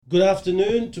Good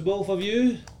afternoon to both of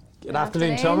you. Good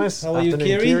afternoon, Thomas. How are you,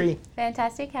 Kiri?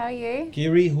 Fantastic. How are you?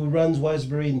 Kiri, who runs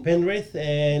Wiseberry in Penrith,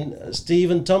 and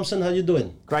Stephen Thompson. How you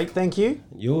doing? Great, thank you.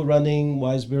 You're running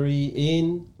Wiseberry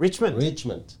in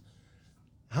Richmond.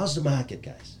 How's the market,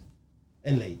 guys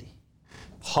and lady?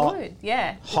 Hot. Good.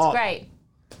 Yeah. Hot. It's great.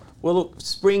 Well, look,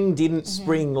 spring didn't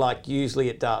spring like usually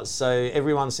it does. So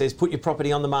everyone says put your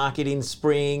property on the market in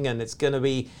spring and it's going to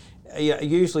be,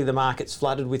 usually the market's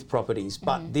flooded with properties.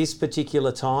 But this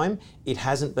particular time, it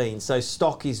hasn't been. So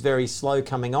stock is very slow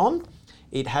coming on.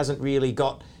 It hasn't really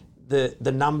got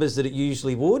the numbers that it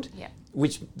usually would,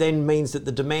 which then means that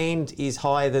the demand is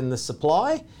higher than the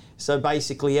supply. So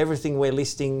basically everything we're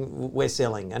listing, we're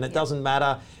selling. And it doesn't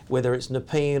matter whether it's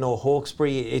Nepean or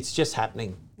Hawkesbury, it's just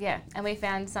happening. Yeah, and we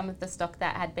found some of the stock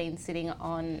that had been sitting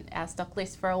on our stock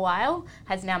list for a while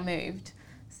has now moved.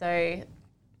 So,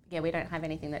 yeah, we don't have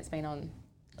anything that's been on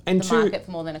the market for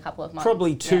more than a couple of months.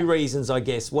 Probably two reasons, I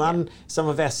guess. One, some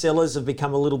of our sellers have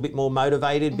become a little bit more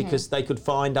motivated because they could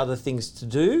find other things to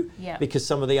do because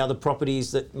some of the other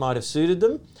properties that might have suited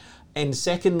them. And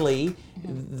secondly,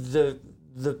 the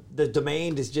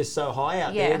demand is just so high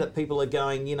out there that people are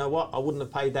going, you know what, I wouldn't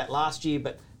have paid that last year,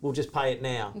 but we'll just pay it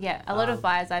now. Yeah, a lot of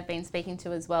buyers I've been speaking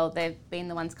to as well, they've been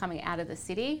the ones coming out of the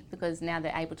city because now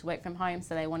they're able to work from home,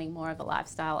 so they're wanting more of a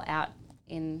lifestyle out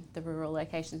in the rural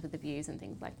locations with the views and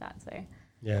things like that. So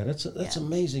yeah, that's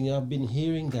amazing. I've been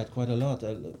hearing that quite a lot,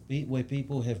 where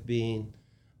people have been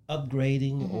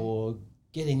upgrading or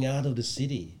getting out of the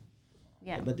city.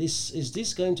 Yeah. But is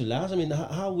this going to last? I mean,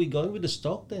 how are we going with the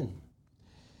stock then?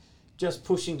 Just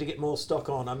pushing to get more stock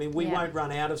on. I mean, we won't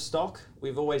run out of stock.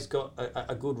 We've always got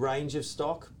a good range of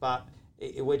stock, but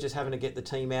we're just having to get the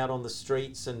team out on the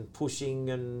streets and pushing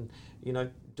and,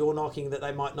 door knocking that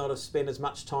they might not have spent as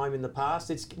much time in the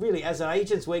past. It's really, as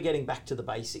agents, we're getting back to the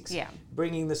basics. Yeah.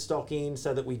 Bringing the stock in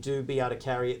so that we do be able to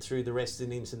carry it through the rest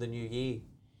and into the new year.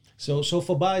 So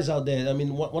for buyers out there, I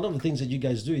mean, one of the things that you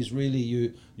guys do is really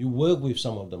you work with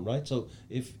some of them, right? So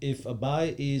if a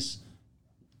buyer is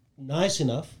nice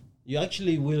enough, you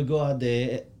actually will go out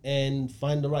there and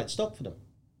find the right stock for them.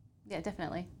 Yeah,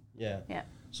 definitely. Yeah. Yeah.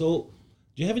 So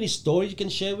do you have any story you can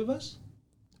share with us?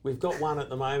 We've got one at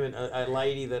the moment, a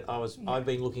lady that I've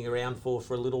been looking around for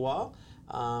a little while.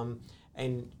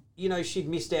 And, she'd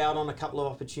missed out on a couple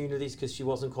of opportunities because she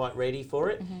wasn't quite ready for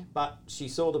it. But she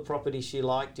saw the property she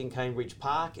liked in Cambridge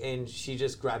Park and she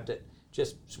just grabbed it.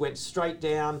 Just went straight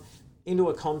down into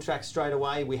a contract straight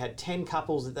away. We had 10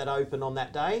 couples that opened on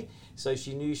that day. So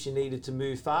she knew she needed to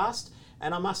move fast.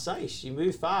 And I must say, she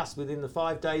moved fast. Within the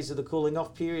 5 days of the cooling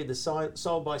off period, the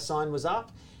sold by sign was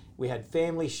up. We had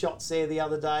family shots there the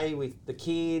other day with the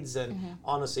kids. And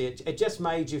honestly, it just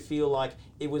made you feel like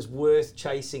it was worth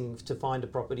chasing to find a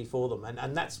property for them.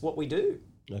 And that's what we do.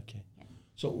 Okay.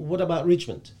 So what about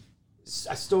Richmond?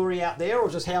 A story out there or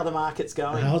just how the market's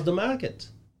going? How's the market?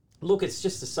 Look, it's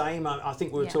just the same. I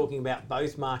think we were talking about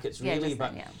both markets really,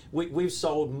 but we've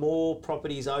sold more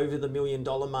properties over the $1 million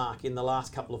mark in the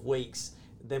last couple of weeks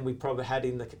than we probably had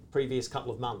in the previous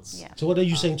couple of months. Yeah. So what are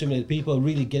you saying to me? That people are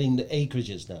really getting the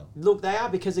acreages now? Look, they are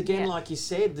because, again, like you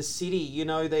said, the city,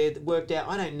 they worked out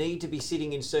I don't need to be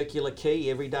sitting in Circular Quay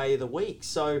every day of the week.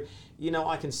 So,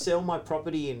 I can sell my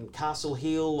property in Castle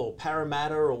Hill or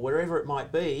Parramatta or wherever it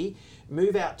might be,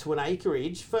 move out to an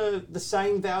acreage for the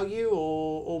same value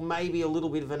or maybe a little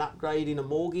bit of an upgrade in a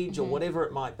mortgage or whatever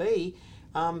it might be.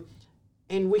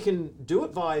 And we can do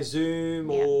it via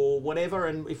Zoom or whatever.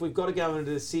 And if we've got to go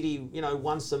into the city,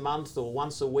 once a month or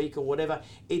once a week or whatever,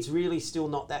 it's really still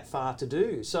not that far to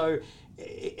do. So,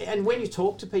 and when you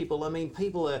talk to people, I mean,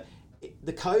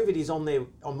 the COVID is on their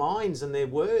minds and their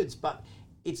words, but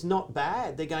it's not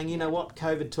bad. They're going, you know what,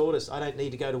 COVID taught us I don't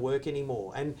need to go to work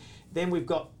anymore. And then we've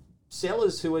got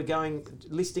sellers who are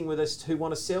listing with us who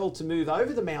want to sell to move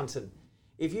over the mountain.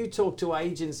 If you talk to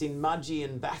agents in Mudgee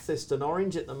and Bathurst and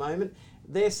Orange at the moment,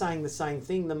 they're saying the same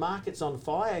thing. The market's on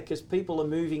fire because people are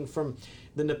moving from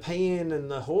the Nepean and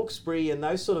the Hawkesbury and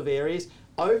those sort of areas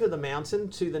over the mountain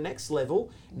to the next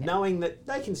level, knowing that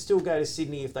they can still go to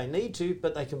Sydney if they need to,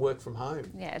 but they can work from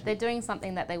home. Yeah, they're doing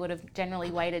something that they would have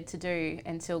generally waited to do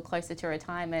until closer to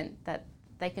retirement, that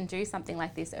they can do something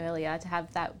like this earlier to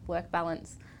have that work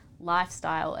balance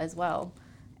lifestyle as well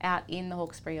out in the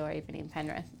Hawkesbury or even in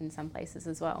Penrith in some places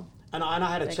as well. And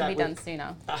I had a chat with, done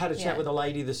sooner. I had a chat with a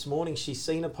lady this morning. She's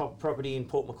seen a property in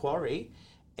Port Macquarie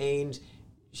and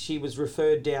she was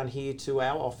referred down here to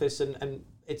our office and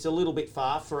it's a little bit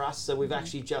far for us, so we've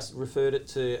actually just referred it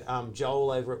to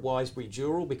Joel over at Wiseberry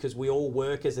Dural because we all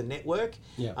work as a network.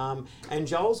 Yeah. And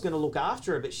Joel's going to look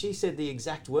after her, but she said the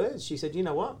exact words. She said, you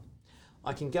know what?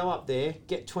 I can go up there,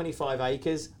 get 25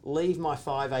 acres, leave my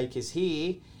 5 acres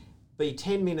here, be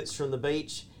 10 minutes from the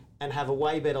beach and have a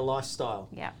way better lifestyle.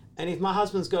 Yeah. And if my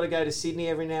husband's got to go to Sydney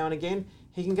every now and again,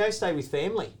 he can go stay with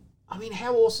family. I mean,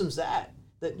 how awesome's that?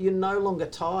 That you're no longer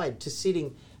tied to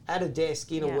sitting at a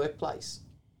desk in a workplace.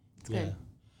 It's good.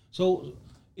 So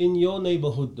in your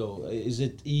neighborhood though, is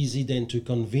it easy then to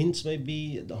convince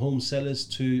maybe the home sellers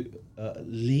to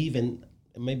leave, and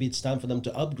maybe it's time for them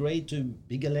to upgrade to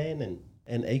bigger land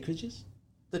and acreages?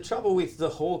 The trouble with the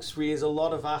Hawkesbury is a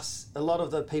lot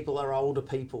of the people are older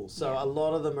people. So a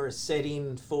lot of them are set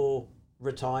in for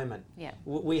retirement. Yeah.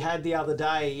 We had the other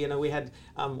day, we had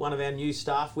one of our new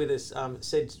staff with us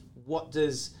said, what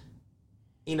does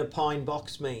in a pine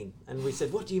box mean? And we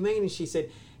said, what do you mean? And she said,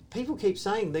 people keep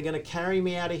saying they're going to carry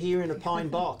me out of here in a pine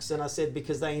box. And I said,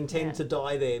 because they intend to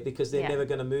die there, because they're never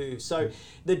going to move. So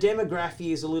the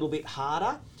demography is a little bit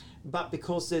harder. But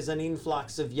because there's an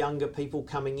influx of younger people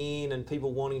coming in and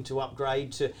people wanting to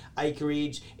upgrade to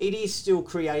acreage, it is still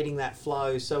creating that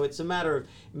flow. So it's a matter of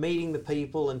meeting the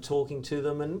people and talking to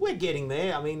them, and we're getting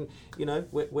there. I mean,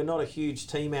 we're not a huge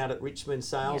team out at Richmond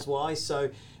sales-wise,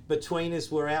 so between us,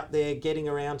 we're out there getting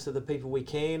around to the people we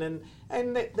can,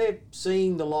 and they're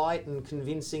seeing the light and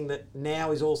convincing that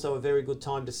now is also a very good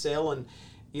time to sell. And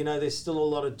there's still a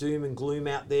lot of doom and gloom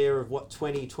out there of what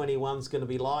 2021 is going to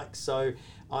be like. So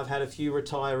I've had a few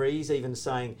retirees even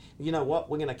saying, you know what,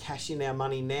 we're going to cash in our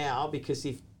money now, because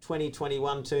if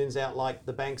 2021 turns out like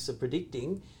the banks are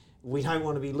predicting, we don't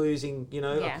want to be losing,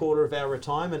 a quarter of our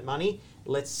retirement money.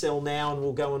 Let's sell now and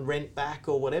we'll go and rent back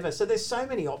or whatever. So there's so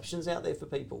many options out there for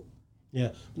people.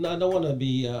 Yeah. Now, I don't want to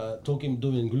be talking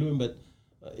doom and gloom, but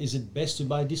is it best to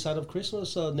buy this side of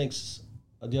Christmas or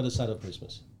the other side of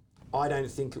Christmas? I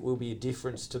don't think it will be a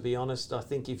difference, to be honest. I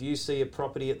think if you see a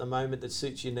property at the moment that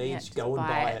suits your needs, go and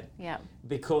buy it. Yeah.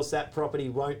 Because that property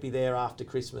won't be there after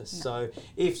Christmas. No. So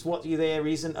if what you there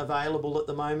isn't available at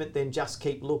the moment, then just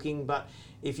keep looking. But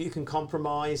if you can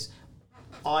compromise,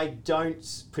 I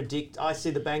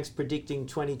see the banks predicting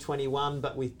 2021,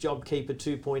 but with JobKeeper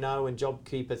 2.0 and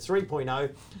JobKeeper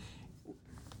 3.0,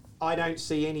 I don't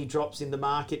see any drops in the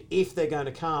market, if they're going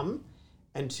to come,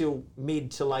 until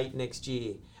mid to late next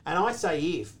year. And I say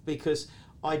if, because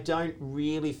I don't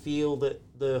really feel that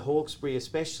the Hawkesbury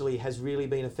especially has really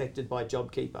been affected by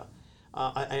JobKeeper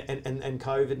and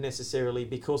COVID necessarily,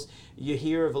 because you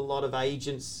hear of a lot of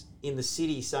agents in the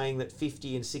city saying that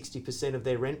 50 and 60% of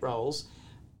their rent rolls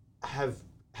have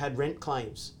had rent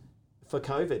claims for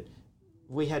COVID.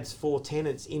 We had 4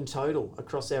 tenants in total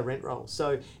across our rent roll.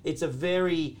 So it's a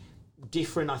very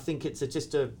different, I think it's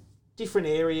just a different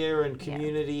area and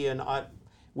community, and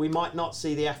we might not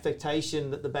see the affectation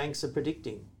that the banks are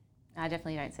predicting. I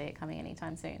definitely don't see it coming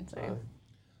anytime soon. So.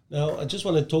 Now, I just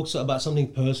want to talk about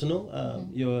something personal.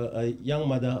 You're a young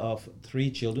mother of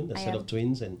 3 children, a set of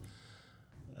twins, and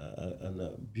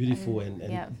a beautiful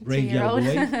and brave young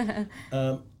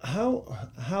boy.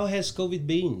 How has COVID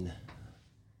been?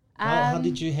 How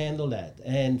did you handle that,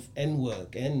 and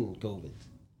work and COVID?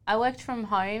 I worked from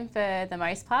home for the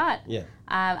most part. Yeah.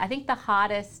 I think the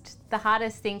hardest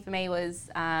thing for me was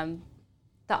the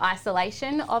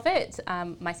isolation of it.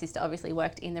 My sister obviously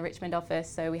worked in the Richmond office,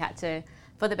 so we had to,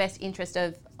 for the best interest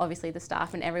of obviously the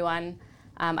staff and everyone,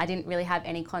 I didn't really have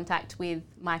any contact with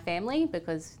my family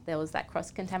because there was that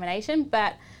cross-contamination,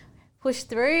 but pushed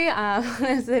through.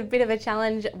 It was a bit of a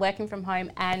challenge working from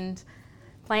home and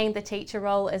playing the teacher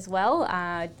role as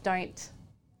well. Don't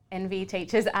envy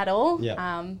teachers at all.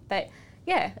 Yeah. But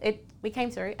yeah, we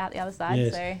came through out the other side.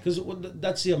 Yes, because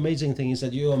that's the amazing thing, is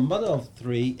that you're a mother of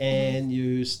 3 and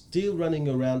you're still running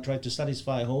around trying to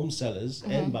satisfy home sellers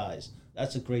and buyers.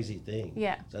 That's a crazy thing.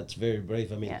 Yeah. That's very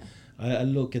brave. I mean, I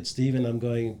look at Stephen, I'm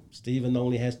going, Stephen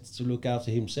only has to look after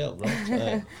himself,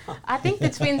 right? I think the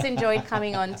twins enjoyed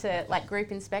coming on to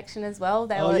group inspection as well.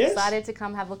 They were excited to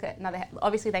come have a look at another.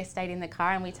 Obviously, they stayed in the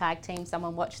car and we tag team.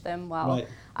 Someone watched them while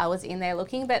I was in there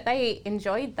looking, but they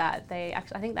enjoyed that.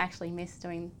 I think they actually missed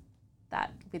doing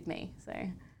that with me. So.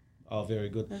 Oh, very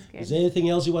good. Is there anything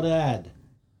else you want to add?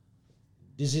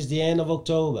 This is the end of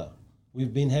October.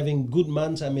 We've been having good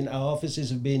months. I mean, our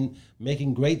offices have been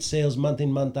making great sales month in,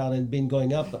 month out, and been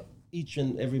going up each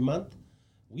and every month.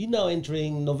 We're now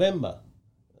entering November,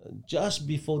 just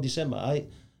before December.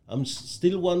 I'm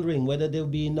still wondering whether there'll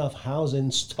be enough house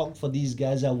in stock for these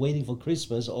guys that are waiting for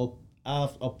Christmas or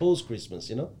post-Christmas,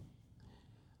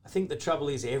 I think the trouble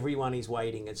is everyone is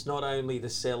waiting. It's not only the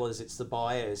sellers, it's the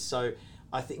buyers. So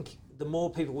I think the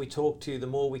more people we talk to, the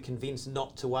more we convince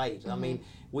not to wait. I mean,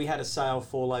 we had a sale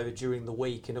fall over during the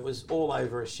week and it was all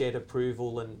over a shed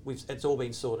approval, and it's all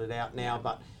been sorted out now.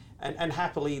 But and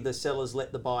happily the sellers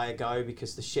let the buyer go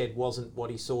because the shed wasn't what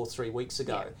he saw 3 weeks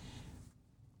ago. Yeah.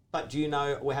 But do you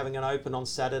know we're having an open on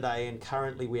Saturday, and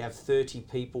currently we have 30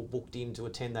 people booked in to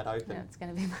attend that open. Yeah, it's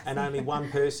going to be massive. And only one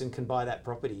person can buy that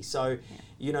property. So,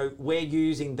 you know, we're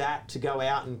using that to go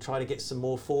out and try to get some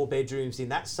more 4 bedrooms in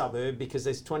that suburb because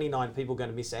there's 29 people going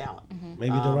to miss out.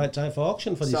 Maybe the right time for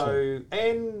auction for this one. So,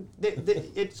 and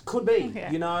it could be,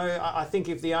 Yeah. you know, I think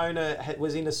if the owner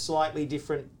was in a slightly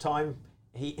different time,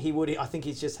 he would. I think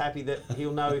he's just happy that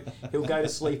he'll know he'll go to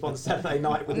sleep on Saturday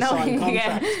night with a signed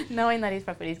contract. Knowing that his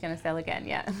property is going to sell again,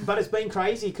 yeah. But it's been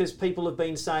crazy because people have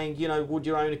been saying, you know, would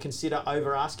your owner consider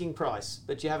over asking price?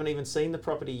 But you haven't even seen the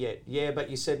property yet. Yeah, but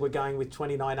you said we're going with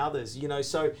 29 others, you know.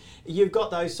 So you've got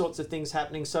those sorts of things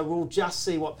happening. So we'll just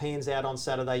see what pans out on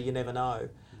Saturday. You never know.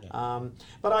 Yeah.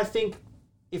 But I think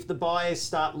if the buyers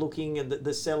start looking and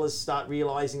the sellers start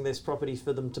realising there's properties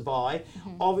for them to buy,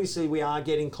 obviously we are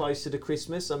getting closer to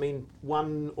Christmas. I mean,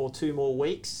 1 or 2 more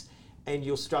weeks and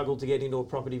you'll struggle to get into a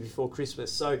property before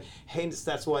Christmas. So hence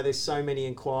that's why there's so many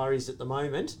inquiries at the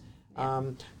moment.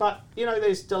 But, you know,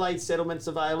 there's delayed settlements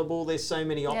available. There's so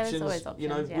many options. There's always options, you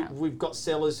know, yeah. we've got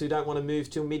sellers who don't want to move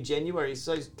till mid-January.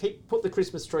 So put the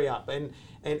Christmas tree up and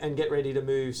get ready to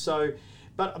move. So...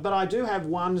 But I do have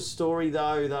one story,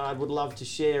 though, that I would love to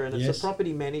share, and it's a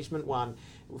property management one.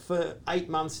 For 8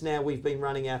 months now, we've been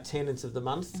running our Tenants of the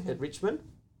Month at Richmond.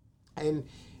 And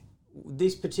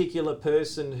this particular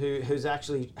person who's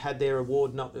actually had their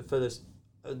award not for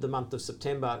the month of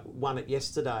September won it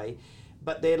yesterday,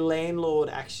 but their landlord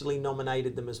actually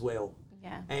nominated them as well.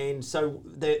 Yeah. And so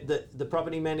the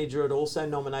property manager had also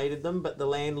nominated them, but the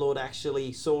landlord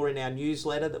actually saw in our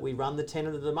newsletter that we run the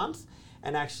Tenant of the Month,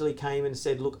 and actually came and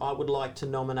said, look, I would like to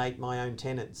nominate my own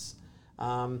tenants.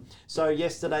 So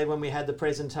yesterday when we had the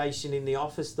presentation in the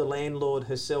office, the landlord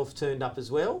herself turned up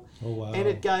as well. Oh, wow. And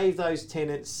it gave those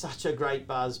tenants such a great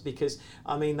buzz because,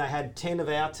 I mean, they had 10 of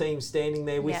our team standing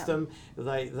there with them.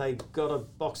 They got a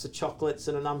box of chocolates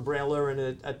and an umbrella and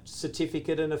a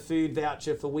certificate and a food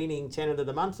voucher for winning Tenant of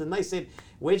the Month. And they said,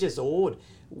 we're just awed.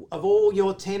 Of all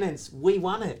your tenants, we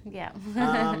won it. Yeah.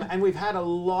 And we've had a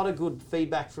lot of good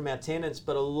feedback from our tenants,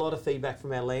 but a lot of feedback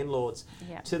from our landlords.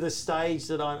 Yeah. To the stage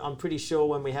that I'm pretty sure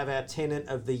when we have our Tenant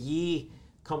of the Year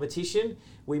competition,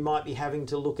 we might be having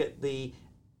to look at the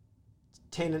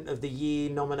Tenant of the Year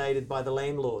nominated by the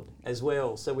landlord as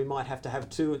well. So we might have to have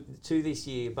two this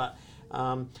year. But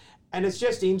and it's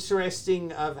just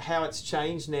interesting of how it's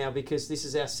changed now because this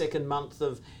is our second month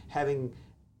of having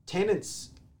tenants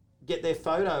get their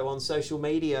photo on social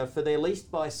media for their leased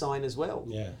by sign as well.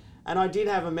 Yeah. And I did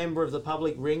have a member of the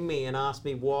public ring me and ask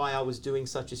me why I was doing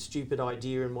such a stupid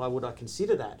idea and why would I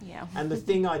consider that. Yeah. And the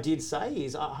thing I did say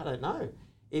is, I don't know.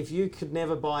 If you could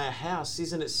never buy a house,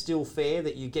 isn't it still fair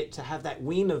that you get to have that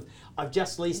win of, I've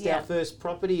just leased our first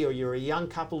property, or you're a young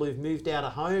couple who've moved out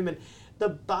of home, and the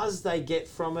buzz they get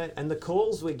from it and the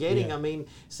calls we're getting. Yeah. I mean,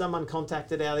 someone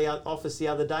contacted our office the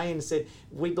other day and said,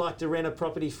 we'd like to rent a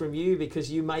property from you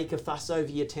because you make a fuss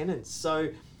over your tenants. So,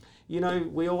 you know,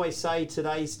 we always say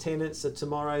today's tenants are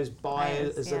tomorrow's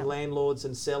buyers and landlords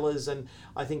and sellers, and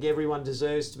I think everyone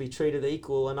deserves to be treated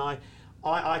equal. And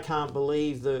I can't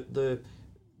believe the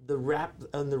rap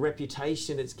and the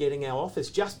reputation it's getting our office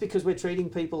just because we're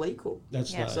treating people equal.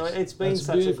 That's nice. So it's been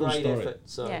such a great effort.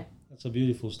 So. Yeah. That's a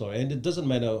beautiful story. And it doesn't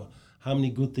matter how many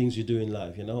good things you do in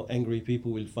life, you know. Angry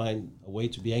people will find a way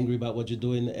to be angry about what you're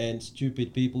doing, and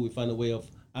stupid people will find a way of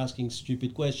asking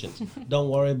stupid questions. Don't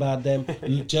worry about them.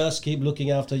 You just keep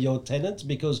looking after your tenants,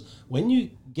 because when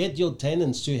you get your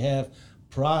tenants to have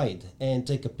pride and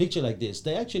take a picture like this,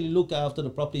 they actually look after the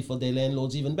property for their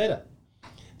landlords even better.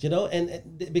 You know, and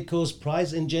because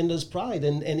pride engenders pride,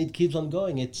 and it keeps on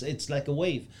going. It's like a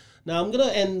wave. Now, I'm going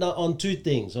to end on 2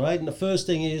 things, all right? And the first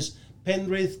thing is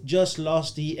Penrith just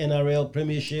lost the NRL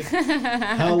Premiership.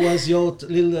 How was your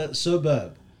little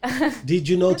suburb? Did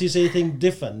you notice anything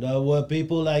different? Were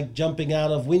people like jumping out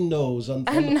of windows from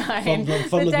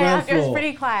the ground floor? It was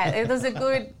pretty quiet. It was a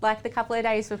good, like the couple of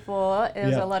days before, there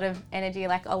was a lot of energy.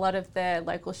 Like a lot of the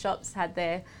local shops had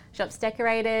their shops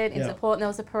decorated in support, and there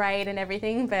was a parade and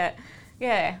everything. But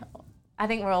yeah, I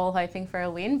think we're all hoping for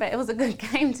a win. But it was a good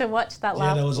game to watch that last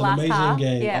half. Yeah, that was an amazing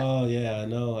game. Yeah. Oh yeah, I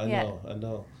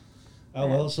know. Oh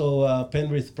well, so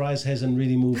Penrith price hasn't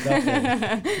really moved up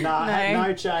then.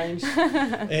 No change.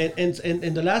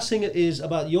 and the last thing is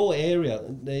about your area.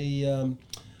 They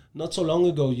not so long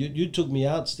ago you took me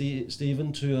out,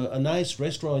 Stephen, to a nice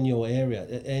restaurant in your area,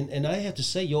 and I have to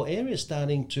say your area is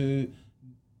starting to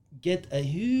get a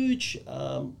huge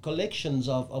collections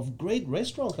of great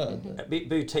restaurants. A bit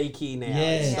boutiquey now.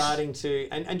 Yes. It's starting to,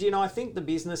 and you know, I think the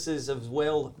businesses as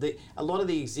well, a lot of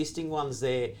the existing ones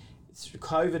there,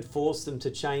 COVID forced them to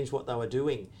change what they were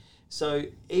doing. So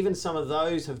even some of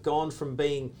those have gone from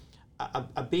being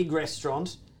a big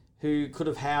restaurant who could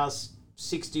have housed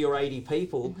 60 or 80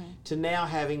 people to now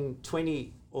having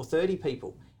 20 or 30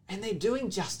 people. And they're doing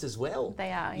just as well.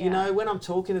 They are, You know, when I'm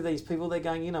talking to these people, they're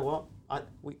going, you know what,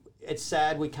 it's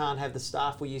sad we can't have the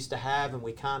staff we used to have and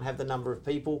we can't have the number of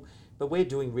people, but we're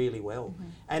doing really well.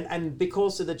 And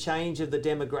because of the change of the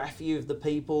demography of the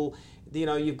people, you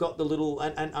know, you've got the little,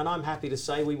 and I'm happy to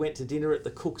say we went to dinner at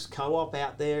the Cook's Co-op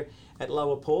out there at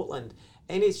Lower Portland,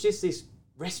 and it's just this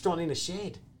restaurant in a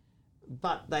shed.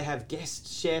 But they have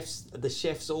guest chefs, the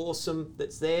chef's awesome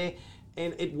that's there,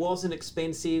 and it wasn't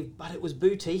expensive, but it was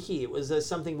boutiquey. It was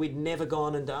something we'd never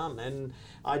gone and done. And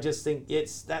I just think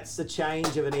that's the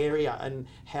change of an area and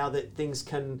how that things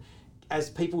can, as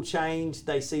people change,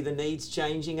 they see the needs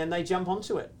changing and they jump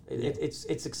onto it.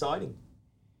 It's exciting.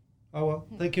 Oh, well,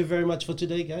 thank you very much for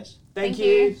today, guys. Thank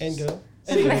you. And go.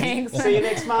 See you, Thanks. see you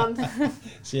next month.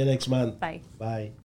 See you next month. Bye. Bye.